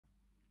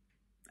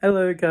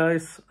Hello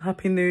guys,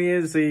 happy New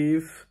Year's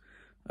Eve.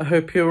 I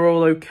hope you're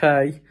all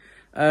okay.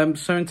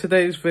 So in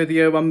today's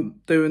video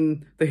I'm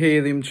doing the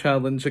Helium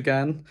challenge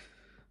again.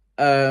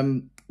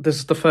 This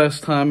is the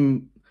first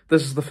time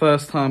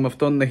I've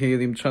done the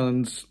Helium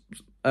challenge.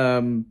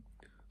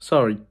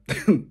 Sorry.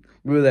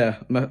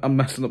 I'm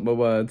messing up my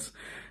words.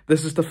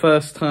 This is the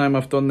first time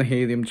I've done the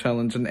Helium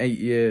challenge in 8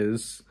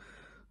 years.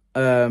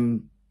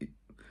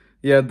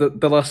 Yeah,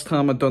 the last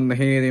time I'd done the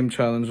Helium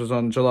challenge was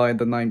on July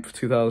the 9th,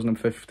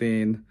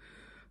 2015.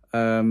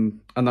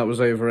 And that was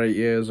over 8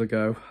 years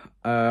ago.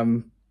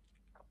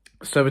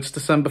 So it's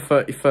December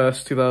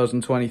 31st,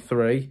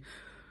 2023.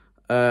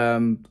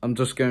 I'm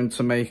just going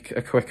to make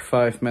a quick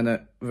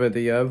 5-minute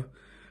video.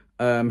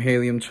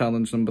 Helium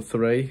challenge number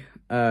 3.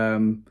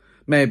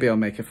 Maybe I'll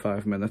make it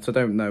 5 minutes. I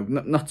don't know.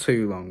 Not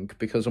too long,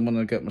 because I want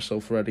to get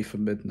myself ready for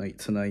midnight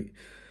tonight.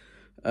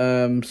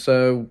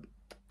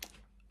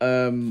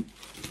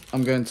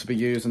 I'm going to be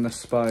using this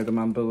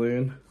Spider-Man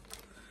balloon.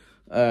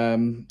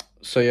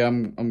 So yeah,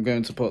 I'm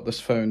going to put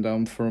this phone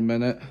down for a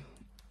minute.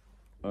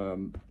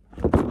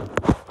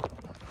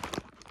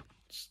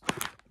 Just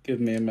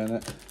give me a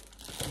minute.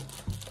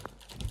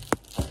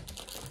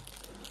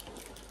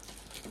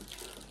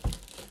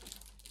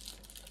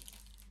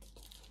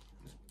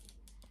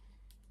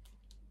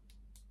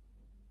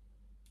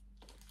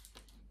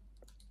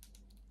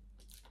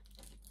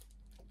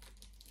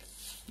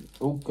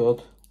 Oh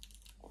God.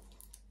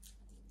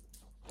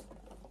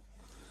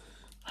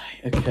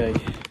 Okay,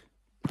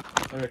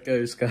 there it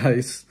goes,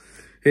 guys.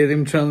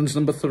 Helium challenge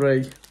number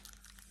 3.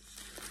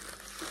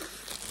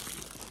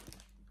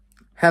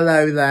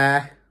 Hello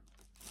there.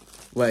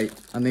 Wait,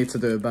 I need to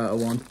do a better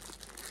one.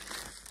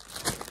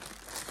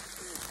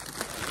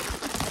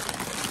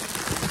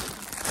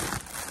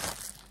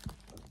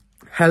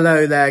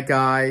 Hello there,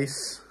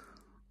 guys.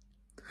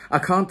 I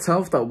can't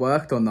tell if that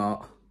worked or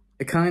not.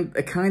 It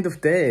kind of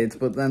did,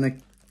 but then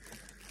it...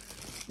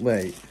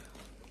 Wait.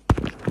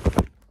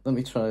 Let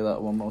me try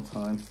that one more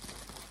time.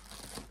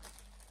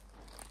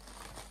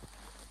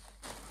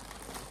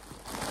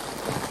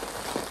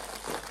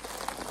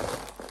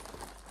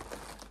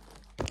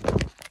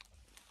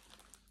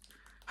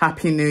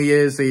 Happy New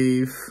Year's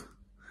Eve.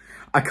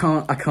 I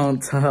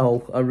can't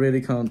tell. I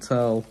really can't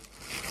tell.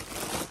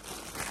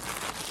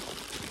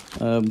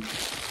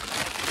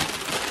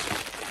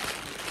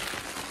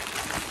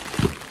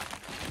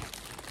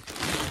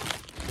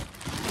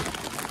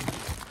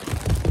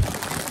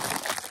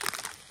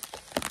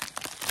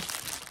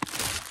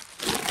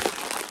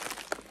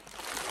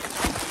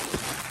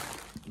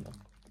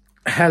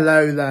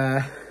 Hello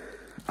there.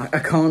 I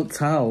can't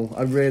tell.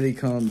 I really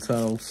can't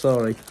tell.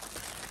 Sorry.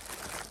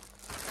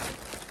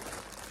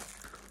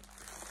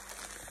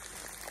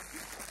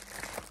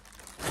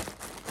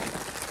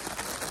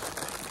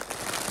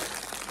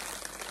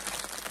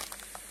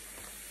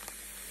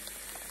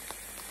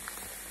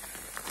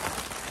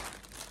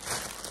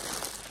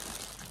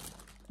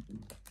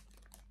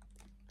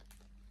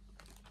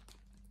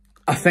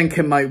 I think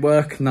it might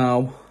work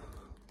now.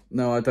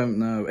 No, I don't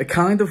know. It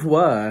kind of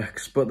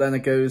works, but then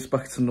it goes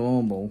back to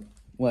normal.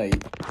 Wait.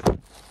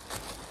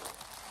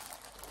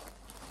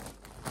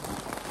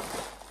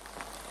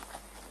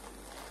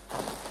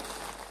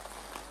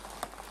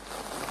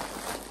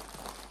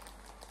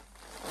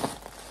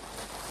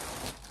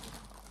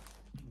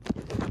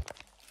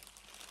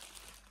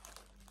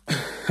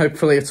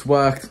 Hopefully it's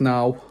worked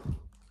now.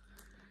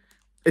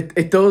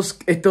 It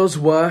does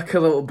work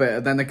a little bit,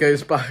 and then it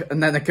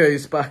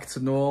goes back to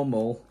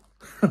normal.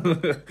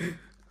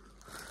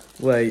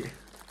 Wait.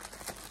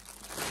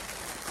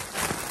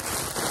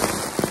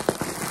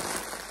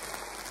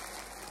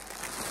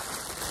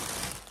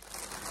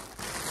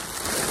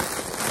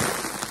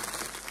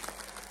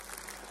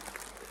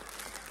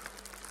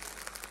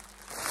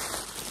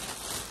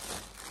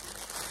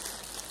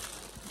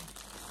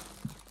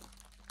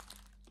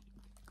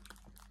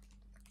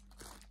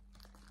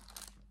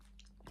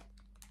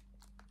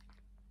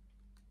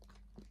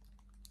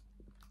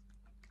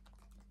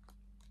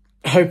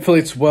 Hopefully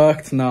it's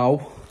worked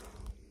now.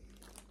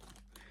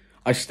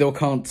 I still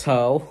can't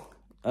tell.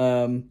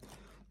 Pardon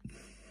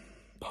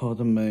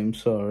me, I'm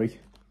sorry.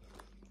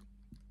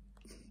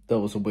 That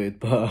was a weird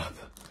burp.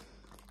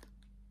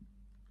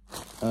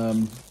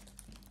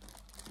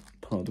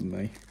 Pardon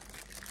me.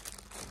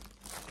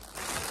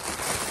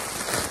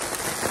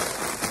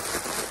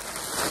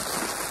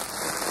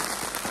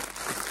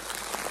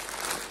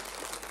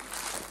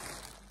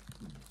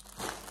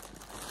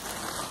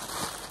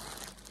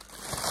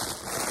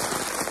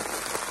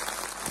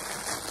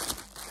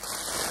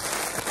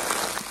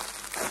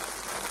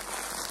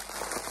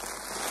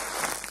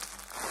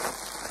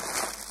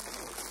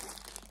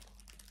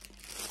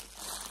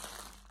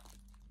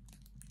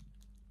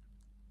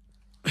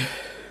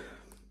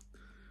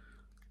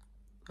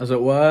 Has it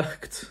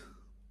worked?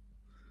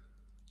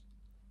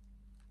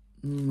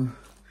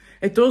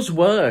 It does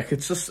work.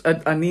 It's just,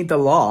 I need a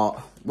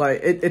lot. Like,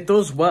 it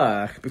does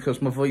work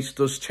because my voice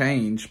does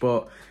change,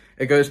 but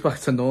it goes back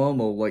to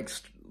normal,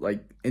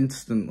 like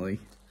instantly.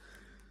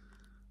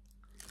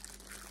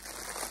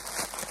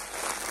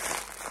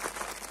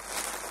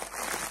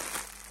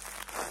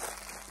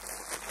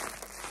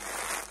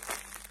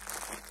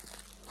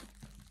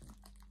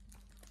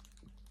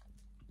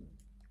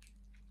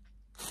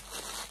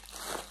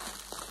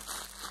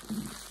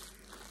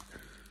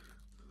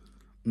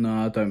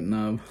 No, I don't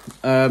know.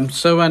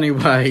 So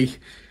anyway,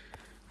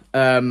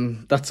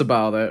 that's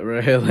about it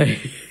really.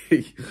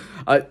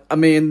 I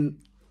mean,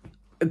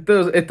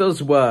 it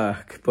does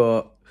work,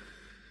 but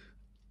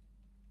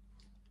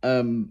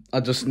I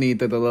just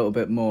needed a little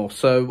bit more.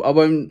 So I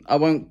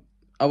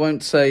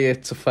won't say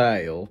it's a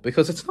fail,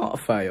 because it's not a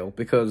fail,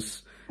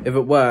 because if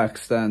it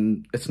works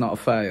then it's not a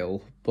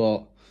fail,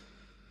 but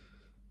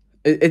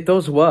it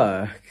does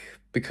work,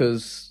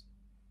 because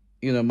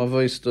you know my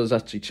voice does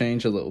actually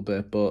change a little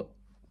bit, but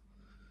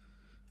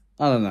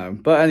I don't know.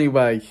 But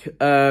anyway,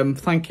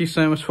 thank you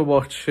so much for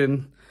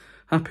watching.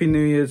 Happy New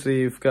Year's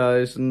Eve,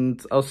 guys,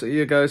 and I'll see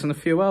you guys in a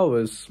few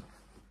hours.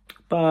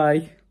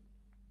 Bye.